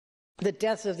The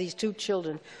deaths of these two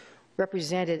children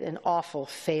represented an awful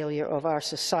failure of our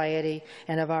society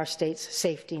and of our state's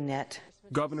safety net.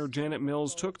 Governor Janet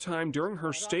Mills took time during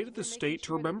her State of the State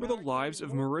to remember the lives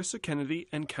of Marissa Kennedy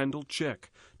and Kendall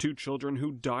Chick, two children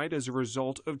who died as a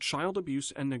result of child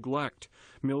abuse and neglect.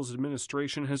 Mills'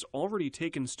 administration has already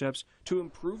taken steps to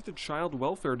improve the Child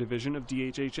Welfare Division of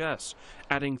DHHS,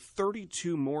 adding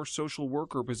 32 more social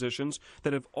worker positions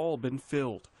that have all been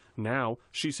filled. Now,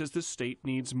 she says the state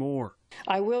needs more.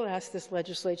 I will ask this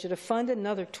legislature to fund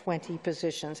another 20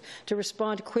 positions to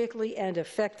respond quickly and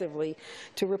effectively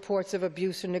to reports of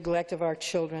abuse or neglect of our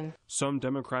children. Some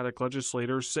Democratic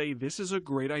legislators say this is a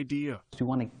great idea. We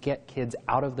want to get kids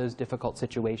out of those difficult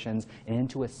situations and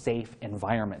into a safe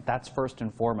environment. That's first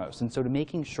and foremost. And so to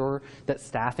making sure that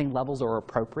staffing levels are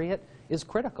appropriate is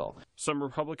critical. Some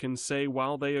Republicans say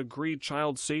while they agree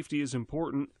child safety is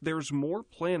important, there's more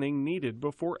planning needed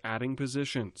before adding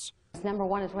positions. Number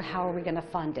one is how are we going to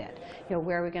fund it?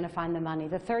 Where are we going to find the money?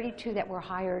 The 32 that were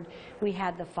hired, we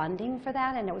had the funding for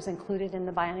that, and it was included in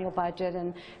the biennial budget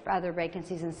and other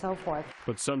vacancies and so forth.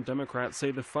 But some Democrats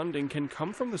say the funding can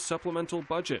come from the supplemental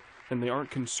budget, and they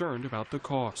aren't concerned about the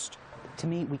cost. To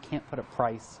me, we can't put a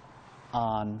price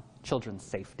on children's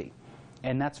safety.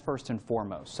 And that's first and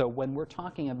foremost. So when we're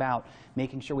talking about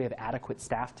making sure we have adequate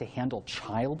staff to handle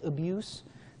child abuse,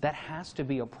 that has to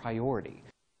be a priority.